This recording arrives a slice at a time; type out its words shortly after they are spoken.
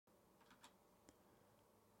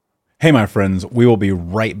Hey, my friends, we will be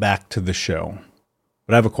right back to the show.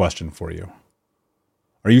 But I have a question for you.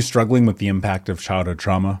 Are you struggling with the impact of childhood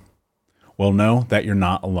trauma? Well, know that you're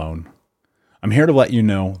not alone. I'm here to let you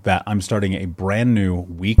know that I'm starting a brand new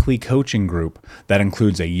weekly coaching group that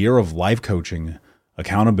includes a year of life coaching,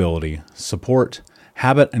 accountability, support,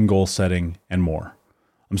 habit and goal setting, and more.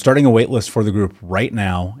 I'm starting a waitlist for the group right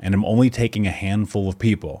now, and I'm only taking a handful of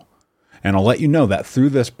people. And I'll let you know that through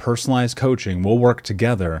this personalized coaching, we'll work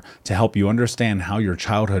together to help you understand how your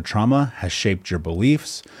childhood trauma has shaped your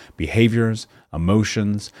beliefs, behaviors,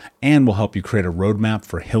 emotions, and will help you create a roadmap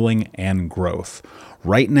for healing and growth.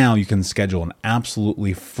 Right now, you can schedule an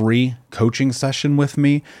absolutely free coaching session with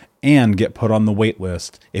me and get put on the wait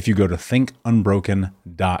list if you go to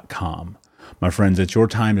thinkunbroken.com. My friends, it's your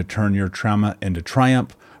time to turn your trauma into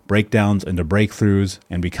triumph, breakdowns into breakthroughs,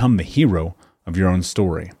 and become the hero of your own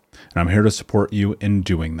story. And I'm here to support you in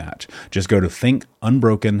doing that. Just go to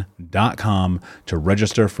thinkunbroken.com to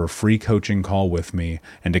register for a free coaching call with me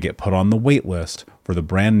and to get put on the wait list for the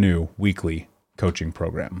brand new weekly coaching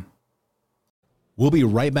program. We'll be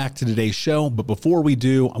right back to today's show, but before we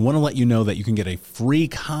do, I want to let you know that you can get a free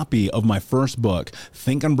copy of my first book,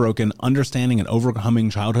 Think Unbroken, Understanding and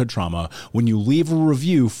Overcoming Childhood Trauma, when you leave a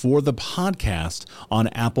review for the podcast on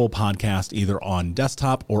Apple Podcast, either on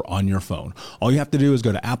desktop or on your phone. All you have to do is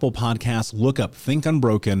go to Apple Podcasts, look up Think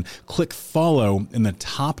Unbroken, click follow in the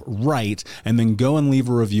top right, and then go and leave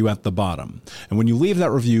a review at the bottom. And when you leave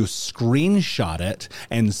that review, screenshot it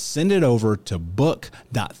and send it over to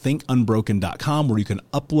book.thinkunbroken.com, where you can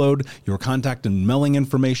upload your contact and mailing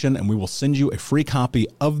information, and we will send you a free copy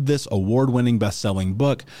of this award-winning best-selling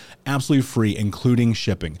book, absolutely free, including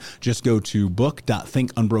shipping. Just go to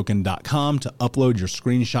book.thinkunbroken.com to upload your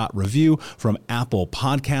screenshot review from Apple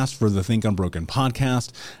Podcasts for the Think Unbroken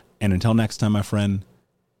podcast. And until next time, my friend,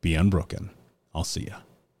 be unbroken. I'll see you.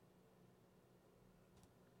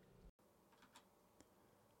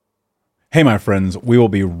 Hey, my friends, we will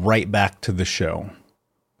be right back to the show.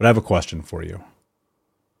 But I have a question for you.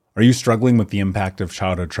 Are you struggling with the impact of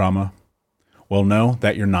childhood trauma? Well, know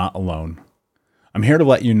that you're not alone. I'm here to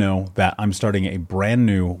let you know that I'm starting a brand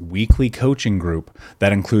new weekly coaching group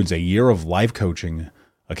that includes a year of life coaching,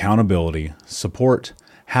 accountability, support,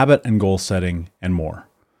 habit and goal setting, and more.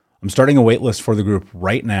 I'm starting a waitlist for the group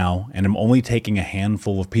right now, and I'm only taking a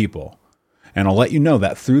handful of people. And I'll let you know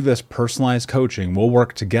that through this personalized coaching, we'll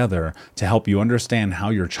work together to help you understand how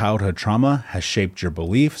your childhood trauma has shaped your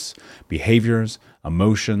beliefs, behaviors,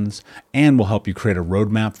 emotions, and will help you create a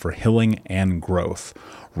roadmap for healing and growth.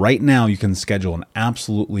 Right now, you can schedule an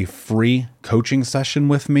absolutely free coaching session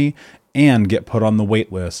with me and get put on the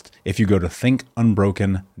wait list if you go to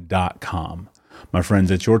thinkunbroken.com. My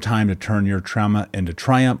friends, it's your time to turn your trauma into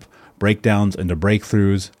triumph, breakdowns into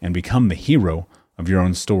breakthroughs, and become the hero of your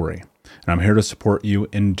own story. And I'm here to support you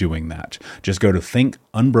in doing that. Just go to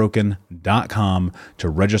thinkunbroken.com to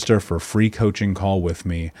register for a free coaching call with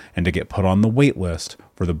me and to get put on the wait list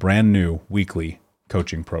for the brand new weekly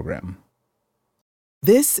coaching program.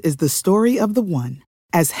 This is the story of the one.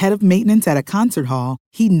 As head of maintenance at a concert hall,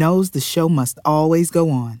 he knows the show must always go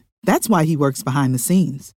on. That's why he works behind the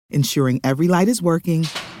scenes, ensuring every light is working,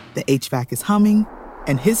 the HVAC is humming,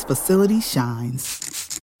 and his facility shines.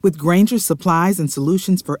 With Grainger's supplies and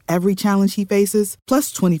solutions for every challenge he faces,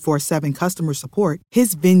 plus 24/7 customer support,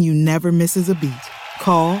 his venue never misses a beat.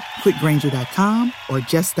 Call quickgrainger.com or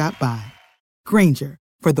just stop by. Grainger,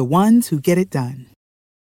 for the ones who get it done.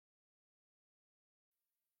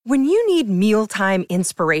 When you need mealtime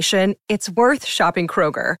inspiration, it's worth shopping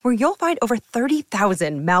Kroger, where you'll find over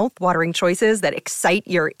 30,000 mouth-watering choices that excite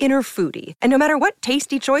your inner foodie. And no matter what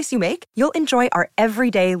tasty choice you make, you'll enjoy our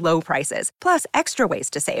everyday low prices, plus extra ways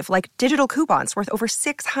to save, like digital coupons worth over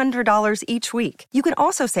 $600 each week. You can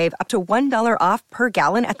also save up to $1 off per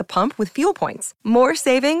gallon at the pump with fuel points. More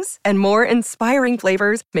savings and more inspiring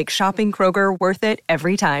flavors make shopping Kroger worth it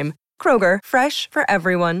every time. Kroger, fresh for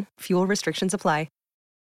everyone. Fuel restrictions apply.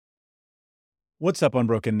 What's up,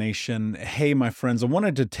 Unbroken Nation? Hey, my friends, I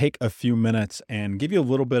wanted to take a few minutes and give you a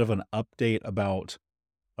little bit of an update about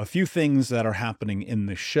a few things that are happening in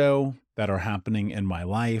the show, that are happening in my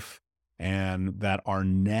life, and that are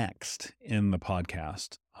next in the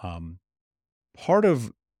podcast. Part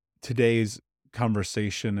of today's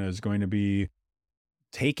conversation is going to be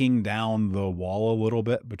taking down the wall a little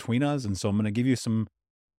bit between us. And so I'm going to give you some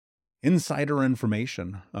insider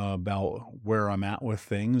information about where I'm at with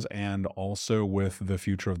things and also with the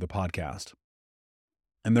future of the podcast.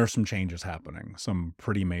 And there's some changes happening, some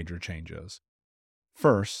pretty major changes.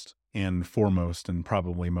 First and foremost, and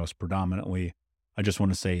probably most predominantly, I just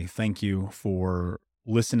want to say thank you for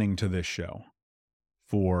listening to this show,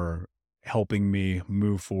 for helping me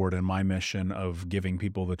move forward in my mission of giving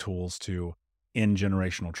people the tools to end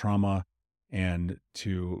generational trauma and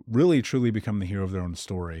to really truly become the hero of their own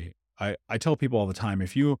story. I tell people all the time,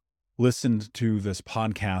 if you listened to this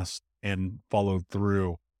podcast and followed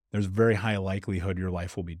through, there's very high likelihood your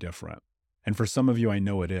life will be different. And for some of you, I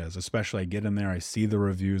know it is, especially I get in there, I see the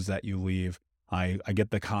reviews that you leave. I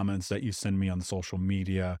get the comments that you send me on social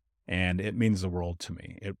media, and it means the world to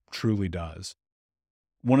me. It truly does.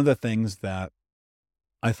 One of the things that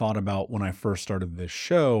I thought about when I first started this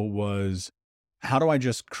show was, how do I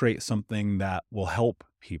just create something that will help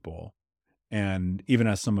people? And even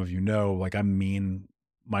as some of you know, like, I mean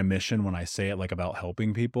my mission when I say it, like, about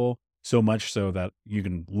helping people, so much so that you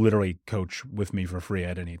can literally coach with me for free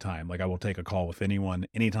at any time. Like, I will take a call with anyone,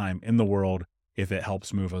 anytime in the world, if it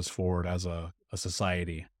helps move us forward as a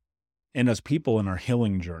society and as people in our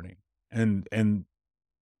healing journey. And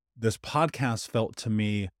this podcast felt to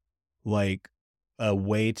me like a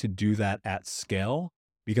way to do that at scale,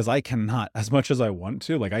 because I cannot, as much as I want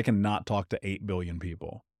to, like, I cannot talk to 8 billion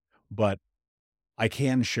people, but I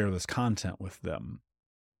can share this content with them.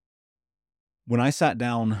 When I sat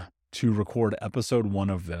down to record episode 1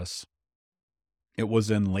 of this, it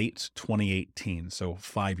was in late 2018, so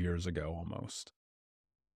 5 years ago almost.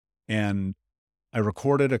 And I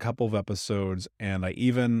recorded a couple of episodes, and I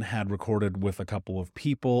even had recorded with a couple of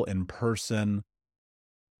people in person,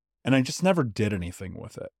 and I just never did anything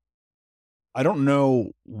with it. I don't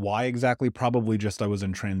know why exactly, probably just I was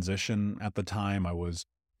in transition at the time. I was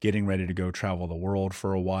getting ready to go travel the world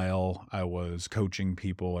for a while. I was coaching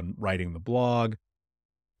people and writing the blog,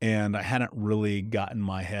 and I hadn't really gotten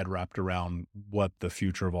my head wrapped around what the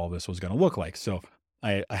future of all this was going to look like. So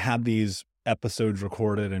I had these episodes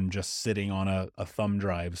recorded and just sitting on a thumb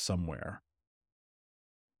drive somewhere.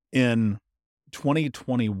 In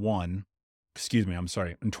 2021,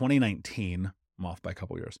 in 2019, I'm off by a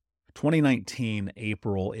couple years, 2019,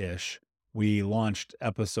 April-ish, we launched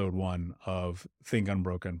episode 1 of Think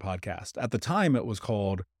Unbroken podcast. At the time, it was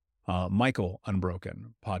called Michael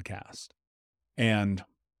Unbroken podcast. And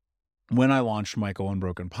when I launched Michael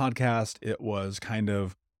Unbroken podcast, it was kind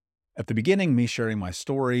of, at the beginning, me sharing my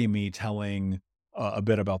story, me telling a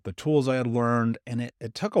bit about the tools I had learned. And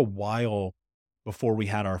it took a while before we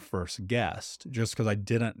had our first guest, just because I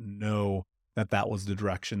didn't know that was the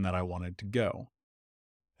direction that I wanted to go.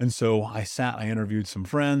 And so I interviewed some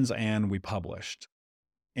friends, and we published.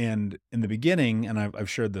 And in the beginning, and I've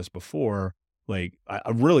shared this before, like, I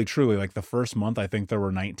really truly, like, the first month, I think there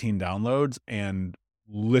were 19 downloads, and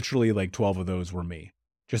literally like 12 of those were me,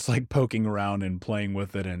 just like poking around and playing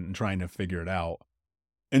with it and trying to figure it out.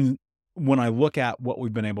 And when I look at what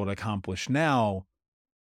we've been able to accomplish now,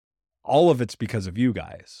 all of it's because of you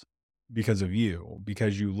guys, because of you,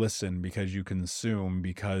 because you listen, because you consume,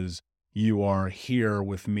 because you are here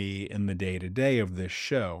with me in the day-to-day of this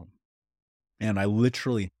show. And I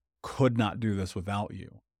literally could not do this without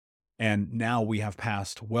you. And now we have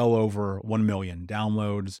passed well over 1 million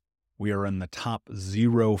downloads. We are in the top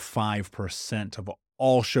 0.05% of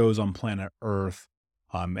all shows on planet Earth.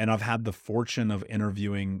 And I've had the fortune of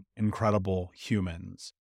interviewing incredible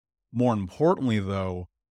humans. More importantly, though,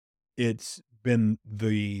 it's been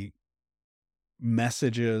the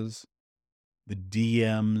messages, the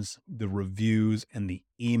DMs, the reviews, and the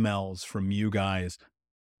emails from you guys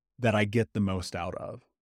that I get the most out of.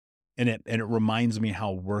 And it reminds me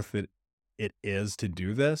how worth it is to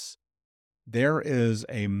do this. There is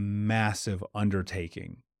a massive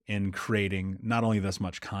undertaking in creating not only this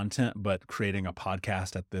much content, but creating a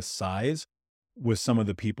podcast at this size with some of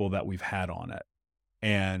the people that we've had on it.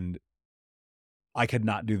 And I could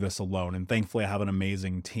not do this alone. And thankfully, I have an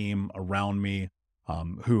amazing team around me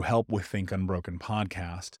who help with Think Unbroken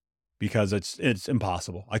podcast, because it's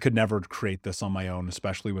impossible. I could never create this on my own,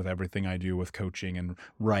 especially with everything I do with coaching and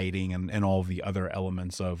writing and all of the other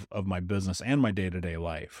elements of my business and my day-to-day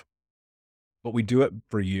life. But we do it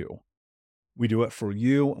for you. We do it for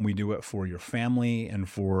you, and we do it for your family and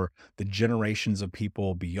for the generations of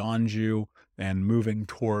people beyond you, and moving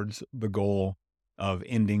towards the goal of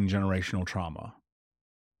ending generational trauma.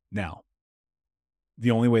 Now,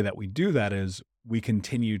 the only way that we do that is we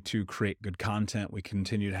continue to create good content. We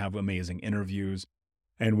continue to have amazing interviews,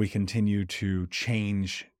 and we continue to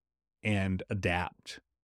change and adapt.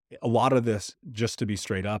 A lot of this, just to be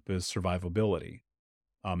straight up, is survivability.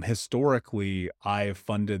 Historically, I've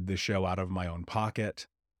funded the show out of my own pocket.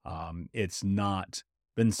 It's not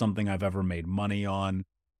been something I've ever made money on.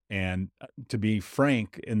 And to be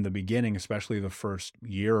frank, in the beginning, especially the first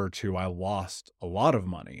year or two, I lost a lot of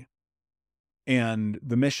money. And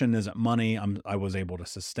the mission isn't money. I was able to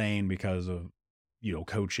sustain because of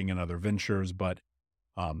coaching and other ventures, but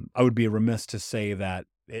I would be remiss to say that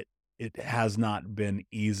it has not been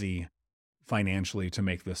easy financially to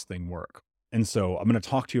make this thing work. And so I'm going to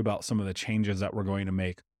talk to you about some of the changes that we're going to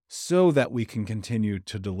make so that we can continue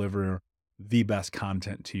to deliver the best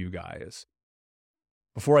content to you guys.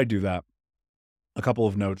 Before I do that, a couple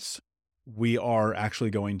of notes. We are actually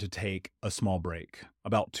going to take a small break,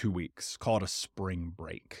 about 2 weeks, call it a spring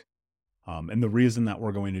break. And the reason that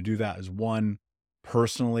we're going to do that is, one,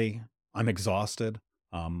 personally, I'm exhausted.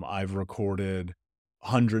 I've recorded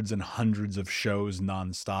hundreds and hundreds of shows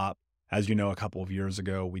nonstop. As you know, a couple of years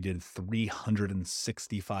ago, we did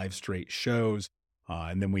 365 straight shows.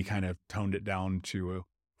 And then we kind of toned it down to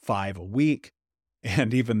 5 a week.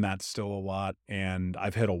 And even that's still a lot. And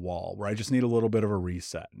I've hit a wall where I just need a little bit of a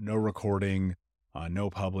reset. No recording, no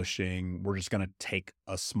publishing. We're just going to take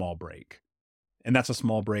a small break. And that's a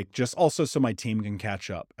small break just also so my team can catch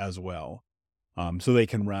up as well. So they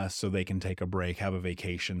can rest, so they can take a break, have a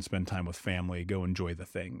vacation, spend time with family, go enjoy the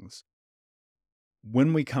things.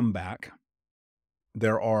 When we come back,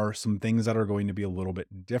 there are some things that are going to be a little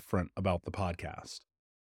bit different about the podcast.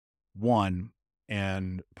 One,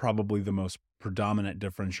 and probably the most predominant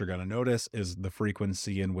difference you're going to notice, is the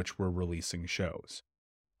frequency in which we're releasing shows.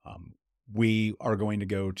 We are going to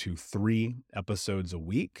go to 3 episodes a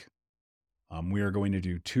week. We are going to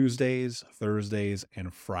do Tuesdays, Thursdays,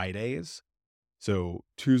 and Fridays. So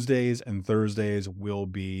Tuesdays and Thursdays will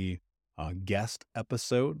be guest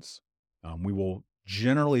episodes.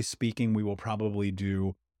 Generally speaking, we will probably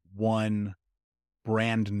do 1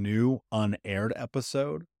 brand new unaired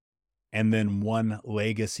episode and then 1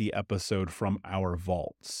 legacy episode from our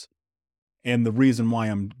vaults. And the reason why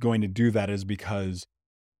I'm going to do that is because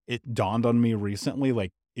it dawned on me recently,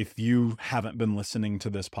 like, if you haven't been listening to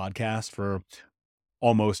this podcast for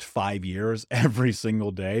almost 5 years, every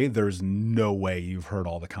single day, there's no way you've heard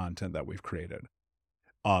all the content that we've created.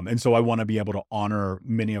 And so I want to be able to honor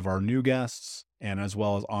many of our new guests and as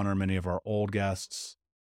well as honor many of our old guests.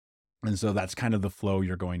 And so that's kind of the flow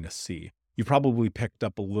you're going to see. You probably picked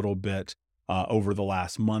up a little bit over the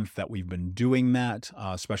last month that we've been doing that,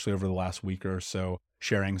 especially over the last week or so,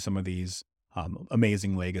 sharing some of these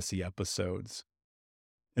amazing legacy episodes.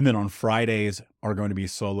 And then on Fridays are going to be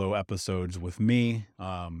solo episodes with me,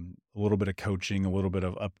 a little bit of coaching, a little bit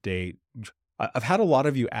of update. I've had a lot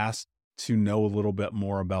of you ask to know a little bit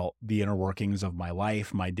more about the inner workings of my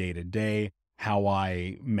life, my day-to-day, how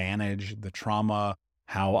I manage the trauma,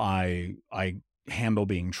 how I handle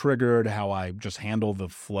being triggered, how I just handle the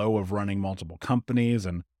flow of running multiple companies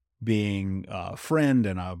and being a friend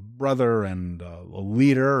and a brother and a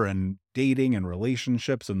leader and dating and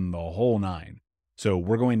relationships and the whole 9. So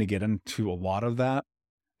we're going to get into a lot of that,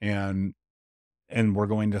 and we're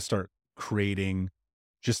going to start creating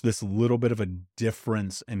just this little bit of a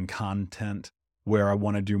difference in content where I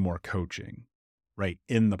want to do more coaching, right,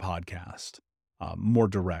 in the podcast, more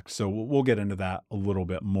direct. So we'll get into that a little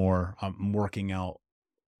bit more. I'm working out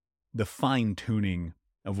the fine tuning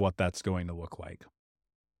of what that's going to look like.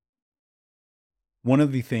 One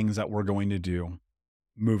of the things that we're going to do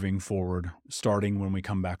moving forward, starting when we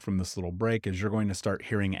come back from this little break, is you're going to start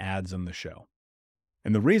hearing ads in the show.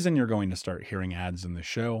 And the reason you're going to start hearing ads in the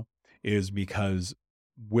show is because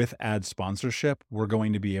with ad sponsorship, we're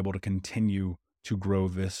going to be able to continue to grow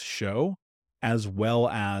this show, as well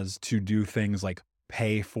as to do things like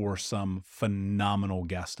pay for some phenomenal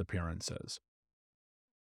guest appearances.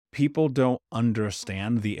 People don't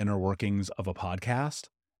understand the inner workings of a podcast.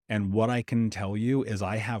 And what I can tell you is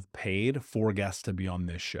I have paid for guests to be on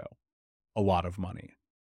this show a lot of money.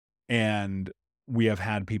 And we have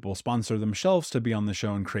had people sponsor themselves to be on the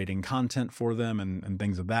show and creating content for them and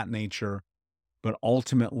things of that nature. But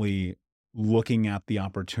ultimately, looking at the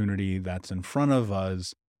opportunity that's in front of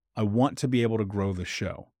us, I want to be able to grow the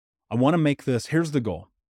show. I want to make this, here's the goal.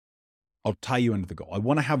 I'll tie you into the goal. I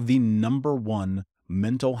want to have the #1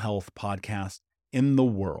 mental health podcast in the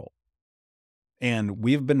world. And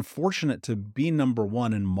we've been fortunate to be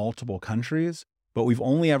 #1 in multiple countries, but we've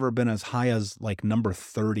only ever been as high as like number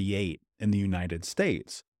 38 in the United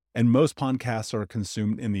States. And most podcasts are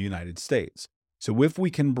consumed in the United States. So if we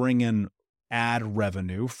can bring in ad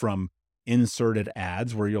revenue from inserted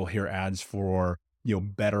ads, where you'll hear ads for,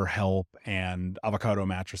 BetterHelp and avocado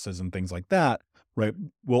mattresses and things like that, right?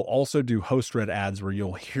 We'll also do host read ads where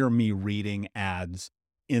you'll hear me reading ads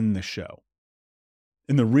in the show.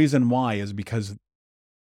 And the reason why is because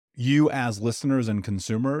you as listeners and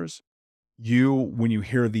consumers, when you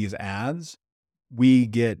hear these ads, we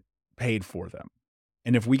get paid for them.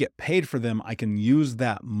 And if we get paid for them, I can use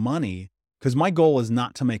that money, because my goal is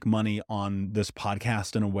not to make money on this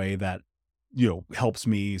podcast in a way that helps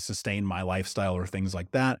me sustain my lifestyle or things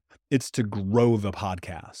like that. It's to grow the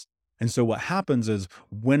podcast. And so what happens is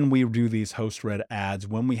when we do these host read ads,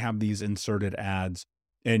 when we have these inserted ads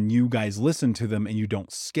and you guys listen to them and you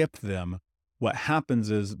don't skip them, what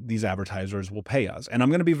happens is these advertisers will pay us. And I'm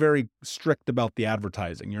going to be very strict about the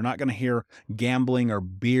advertising. You're not going to hear gambling or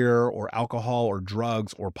beer or alcohol or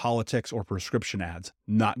drugs or politics or prescription ads.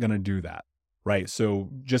 Not going to do that, right? So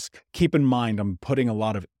just keep in mind, I'm putting a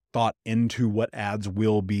lot of thought into what ads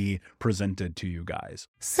will be presented to you guys.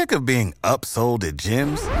 Sick of being upsold at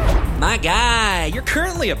gyms? My guy, you're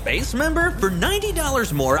currently a base member? For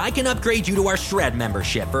 $90 more, I can upgrade you to our Shred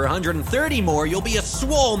membership. For $130 more, you'll be a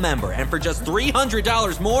Swole member. And for just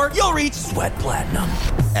 $300 more, you'll reach Sweat Platinum.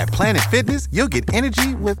 At Planet Fitness, you'll get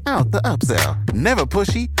energy without the upsell. Never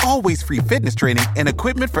pushy, always free fitness training and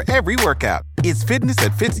equipment for every workout. It's fitness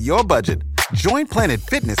that fits your budget. Join Planet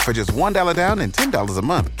Fitness for just $1 down and $10 a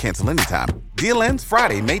month. Cancel anytime. Deal ends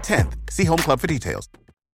Friday, May 10th. See Home Club for details.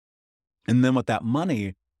 And then with that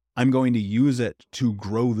money, I'm going to use it to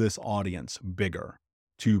grow this audience bigger,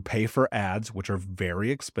 to pay for ads, which are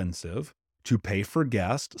very expensive, to pay for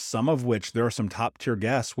guests, some of which there are some top tier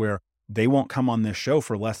guests where they won't come on this show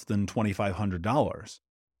for less than $2,500,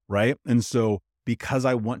 right? And so because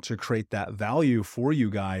I want to create that value for you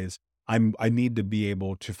guys, I need to be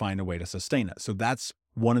able to find a way to sustain it. So that's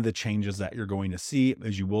one of the changes that you're going to see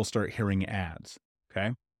is you will start hearing ads,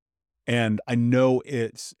 okay? And I know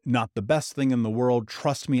it's not the best thing in the world.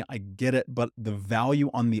 Trust me, I get it. But the value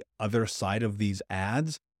on the other side of these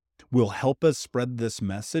ads will help us spread this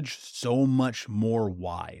message so much more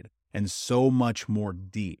wide and so much more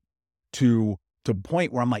deep to a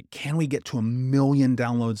point where I'm like, can we get to 1 million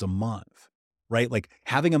downloads a month? Right? Like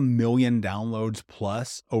having 1 million downloads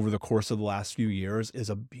plus over the course of the last few years is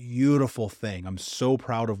a beautiful thing. I'm so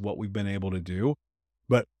proud of what we've been able to do.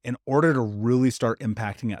 But in order to really start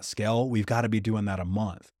impacting at scale, we've got to be doing that a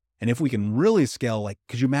month. And if we can really scale, like,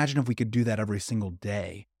 could you imagine if we could do that every single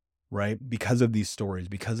day, right? Because of these stories,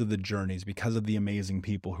 because of the journeys, because of the amazing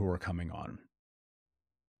people who are coming on.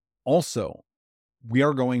 Also, we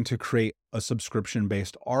are going to create a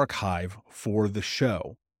subscription-based archive for the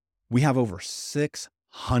show. We have over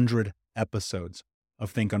 600 episodes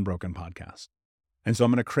of Think Unbroken podcast. And so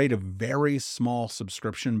I'm going to create a very small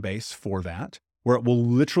subscription base for that, where it will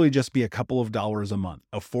literally just be a couple of dollars a month,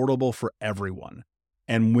 affordable for everyone.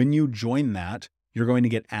 And when you join that, you're going to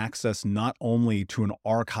get access not only to an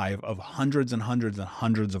archive of hundreds and hundreds and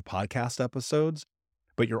hundreds of podcast episodes,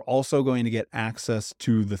 but you're also going to get access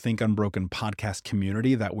to the Think Unbroken podcast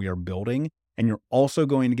community that we are building. And you're also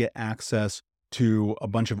going to get access to a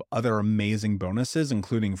bunch of other amazing bonuses,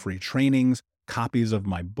 including free trainings, copies of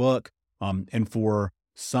my book, and for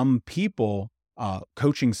some people,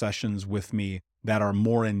 coaching sessions with me that are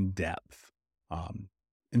more in depth.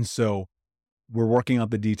 And so we're working out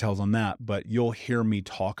the details on that, but you'll hear me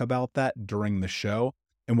talk about that during the show.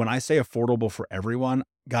 And when I say affordable for everyone,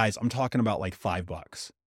 guys, I'm talking about like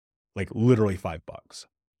 $5, like literally $5.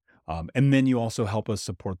 And then you also help us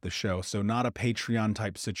support the show. So not a Patreon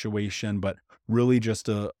type situation, but really just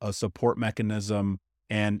a support mechanism.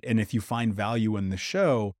 And if you find value in the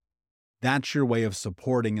show, that's your way of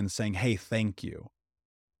supporting and saying, hey, thank you.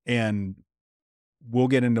 And we'll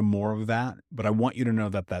get into more of that, but I want you to know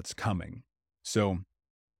that that's coming. So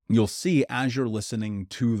you'll see as you're listening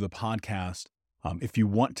to the podcast, if you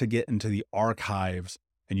want to get into the archives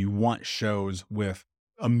and you want shows with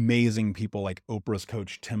amazing people like Oprah's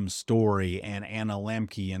coach Tim Story and Anna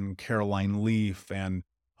Lamke and Caroline Leaf and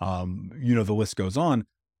the list goes on,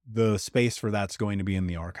 the space for that's going to be in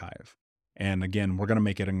the archive. And again, we're going to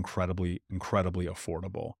make it incredibly, incredibly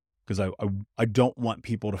affordable because I don't want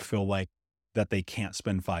people to feel like that they can't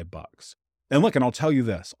spend $5. And look, and I'll tell you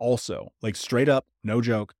this also, like straight up, no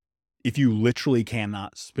joke. If you literally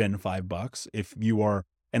cannot spend $5, if you are,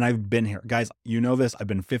 and I've been here, guys, you know this, I've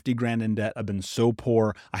been 50 grand in debt. I've been so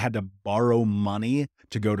poor. I had to borrow money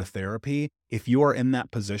to go to therapy. If you are in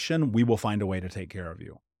that position, we will find a way to take care of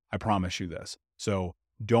you. I promise you this. So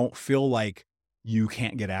don't feel like you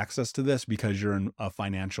can't get access to this because you're in a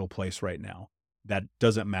financial place right now. That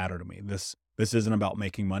doesn't matter to me. This isn't about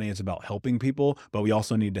making money. It's about helping people, but we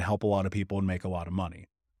also need to help a lot of people and make a lot of money,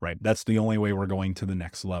 right? That's the only way we're going to the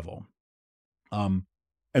next level. And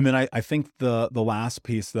then I think the last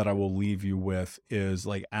piece that I will leave you with is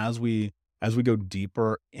like, as we go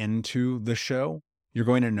deeper into the show, you're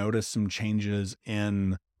going to notice some changes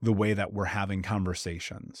in the way that we're having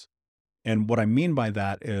conversations. And what I mean by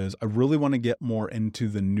that is I really want to get more into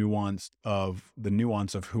the nuance of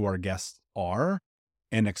who our guests are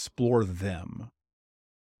and explore them.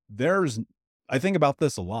 I think about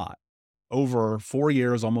this a lot. over 4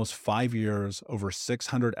 years, almost 5 years, over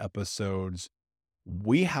 600 episodes,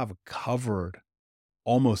 we have covered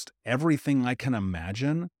almost everything I can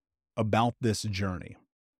imagine about this journey,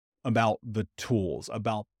 about the tools,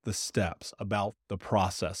 about the steps, about the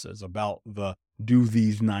processes, about the do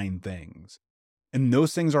these 9 things. And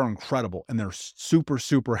those things are incredible and they're super,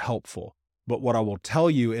 super helpful. But what I will tell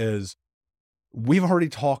you is we've already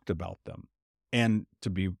talked about them. And to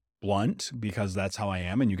be blunt, because that's how I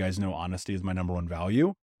am, and you guys know honesty is my number one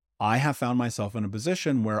value, I have found myself in a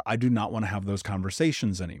position where I do not want to have those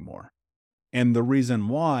conversations anymore. And the reason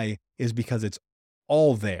why is because it's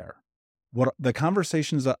all there. What the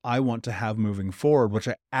conversations that I want to have moving forward, which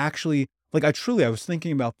I actually, I was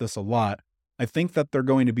thinking about this a lot. I think that they're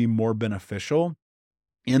going to be more beneficial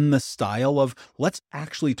in the style of, let's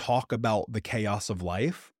actually talk about the chaos of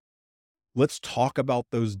life. Let's talk about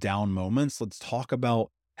those down moments. Let's talk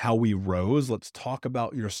about how we rose. Let's talk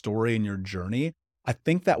about your story and your journey. I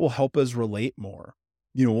think that will help us relate more.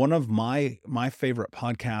 You know, one of my favorite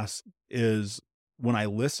podcasts is when I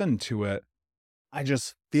listen to it, I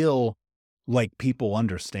just feel like people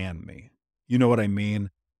understand me. You know what I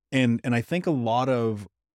mean? And I think a lot of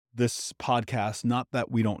this podcast, not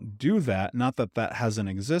that we don't do that, not that that hasn't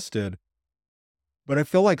existed, but I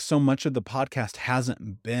feel like so much of the podcast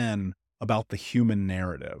hasn't been about the human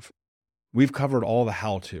narrative. We've covered all the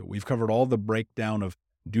how-to. We've covered all the breakdown of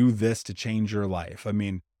do this to change your life. I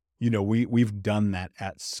mean, you know, we've done that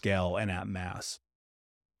at scale and at mass.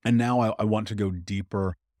 And now I want to go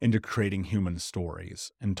deeper into creating human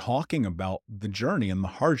stories and talking about the journey and the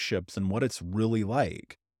hardships and what it's really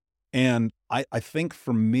like. And I think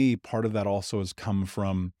for me, part of that also has come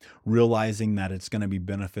from realizing that it's going to be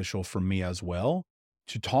beneficial for me as well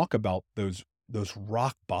to talk about those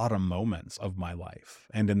rock bottom moments of my life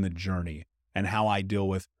and in the journey and how I deal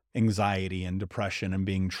with anxiety and depression and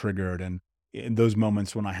being triggered, and in those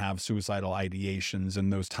moments when I have suicidal ideations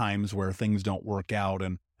and those times where things don't work out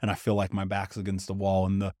and I feel like my back's against the wall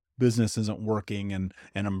and the business isn't working and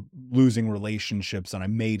I'm losing relationships and I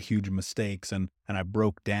made huge mistakes and I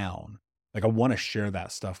broke down. Like, I want to share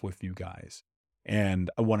that stuff with you guys, and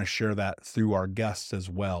I want to share that through our guests as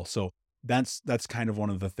well. So that's kind of one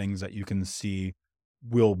of the things that you can see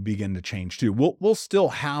will begin to change too. We'll still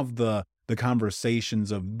have the conversations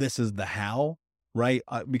of this is the how, right?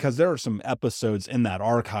 Because there are some episodes in that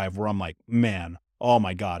archive where I'm like, man, oh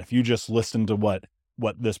my God, if you just listened to what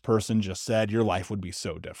this person just said, your life would be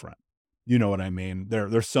so different. You know what I mean?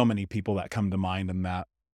 There's so many people that come to mind in that.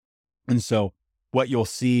 And so what you'll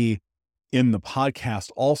see in the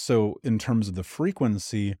podcast also in terms of the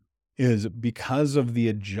frequency is because of the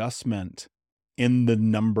adjustment in the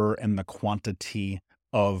number and the quantity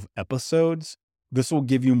of episodes, this will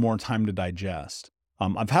give you more time to digest.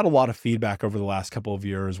 I've had a lot of feedback over the last couple of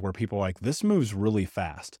years where people are like, this moves really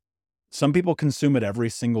fast. Some people consume it every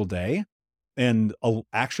single day. And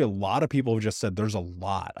actually, a lot of people have just said, there's a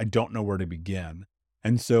lot. I don't know where to begin.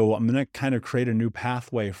 And so I'm going to kind of create a new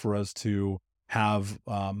pathway for us to have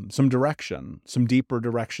some direction, some deeper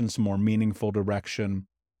direction, some more meaningful direction,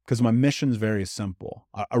 because my mission is very simple.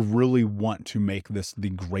 I really want to make this the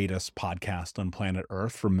greatest podcast on planet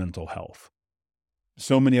Earth for mental health.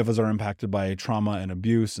 So many of us are impacted by trauma and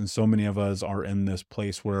abuse, and so many of us are in this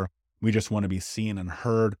place where we just want to be seen and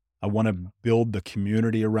heard. I want to build the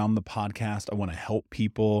community around the podcast. I want to help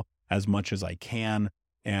people as much as I can.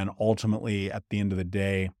 And ultimately, at the end of the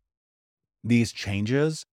day, these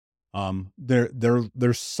changes,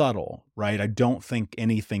 they're subtle, right? I don't think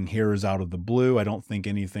anything here is out of the blue. I don't think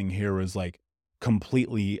anything here is like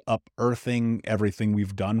completely unearthing everything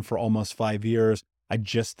we've done for almost 5 years. I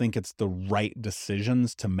just think it's the right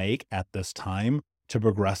decisions to make at this time to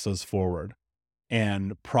progress us forward.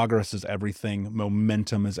 And progress is everything.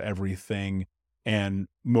 Momentum is everything. And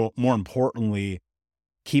more importantly,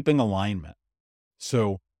 keeping alignment.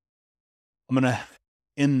 So I'm going to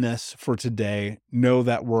end this for today. Know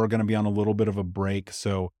that we're going to be on a little bit of a break.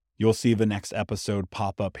 So you'll see the next episode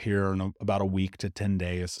pop up here in about a week to 10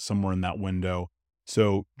 days, somewhere in that window.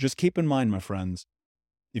 So just keep in mind, my friends,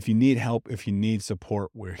 if you need help, if you need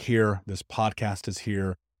support, we're here. This podcast is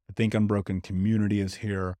here. The Think Unbroken community is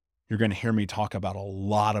here. You're going to hear me talk about a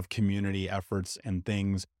lot of community efforts and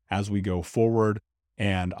things as we go forward,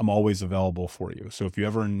 and I'm always available for you. So if you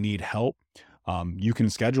ever need help, you can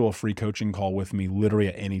schedule a free coaching call with me literally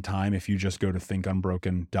at any time if you just go to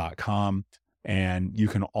thinkunbroken.com. And you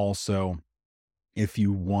can also, if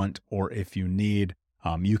you want or if you need,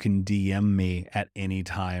 you can DM me at any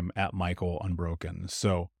time at Michael Unbroken.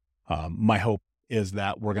 So my hope is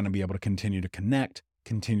that we're going to be able to continue to connect,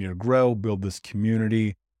 continue to grow, build this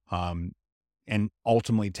community. and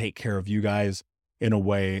ultimately take care of you guys in a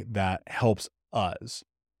way that helps us.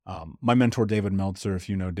 My mentor, David Meltzer, if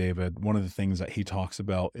you know David, one of the things that he talks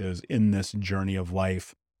about is in this journey of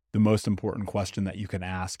life, the most important question that you can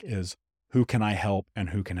ask is, who can I help and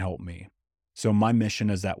who can help me? So my mission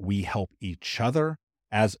is that we help each other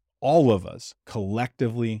as all of us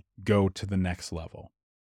collectively go to the next level.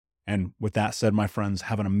 And with that said, my friends,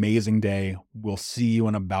 have an amazing day. We'll see you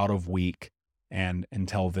in about a week. And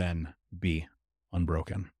until then, be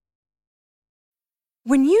unbroken.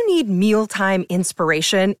 When you need mealtime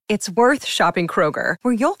inspiration, it's worth shopping Kroger,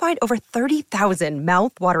 where you'll find over 30,000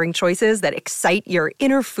 mouth-watering choices that excite your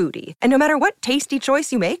inner foodie. And no matter what tasty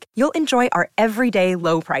choice you make, you'll enjoy our everyday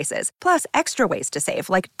low prices, plus extra ways to save,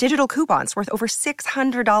 like digital coupons worth over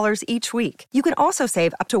 $600 each week. You can also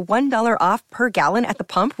save up to $1 off per gallon at the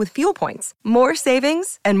pump with fuel points. More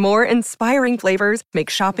savings and more inspiring flavors make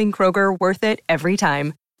shopping Kroger worth it every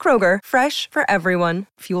time. Kroger, fresh for everyone.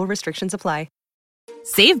 Fuel restrictions apply.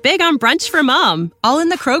 Save big on brunch for mom, all in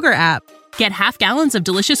the Kroger app. Get half gallons of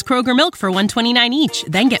delicious Kroger milk for $1.29 each.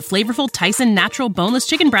 Then get flavorful Tyson natural boneless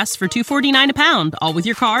chicken breasts for $2.49 a pound, all with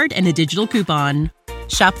your card and a digital coupon.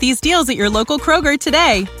 Shop these deals at your local Kroger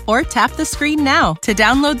today, or tap the screen now to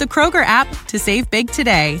download the Kroger app to save big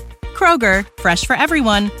today. Kroger, fresh for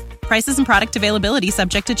everyone. Prices and product availability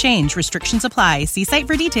subject to change. Restrictions apply. See site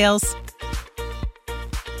for details.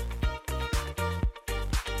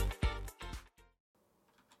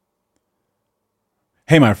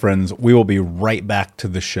 Hey, my friends, we will be right back to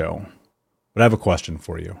the show. But I have a question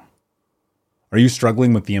for you. Are you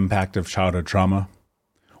struggling with the impact of childhood trauma?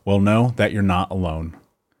 Well, know that you're not alone.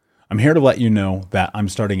 I'm here to let you know that I'm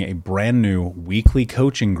starting a brand new weekly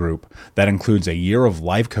coaching group that includes a year of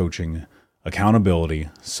live coaching, accountability,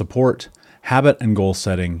 support, habit and goal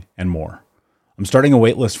setting, and more. I'm starting a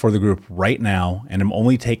waitlist for the group right now, and I'm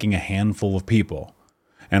only taking a handful of people.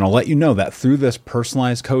 And I'll let you know that through this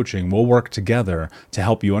personalized coaching, we'll work together to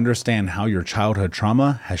help you understand how your childhood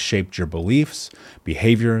trauma has shaped your beliefs,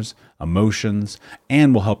 behaviors, emotions,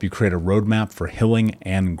 and will help you create a roadmap for healing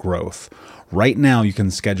and growth. Right now, you can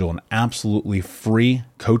schedule an absolutely free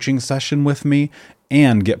coaching session with me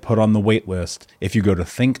and get put on the wait list if you go to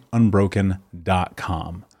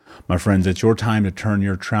thinkunbroken.com. My friends, it's your time to turn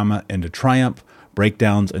your trauma into triumph,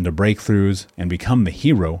 breakdowns into breakthroughs, and become the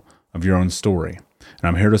hero of your own story. And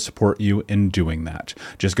I'm here to support you in doing that.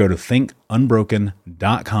 Just go to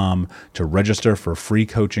thinkunbroken.com to register for a free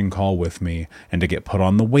coaching call with me and to get put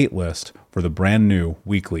on the wait list for the brand new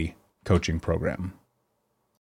weekly coaching program.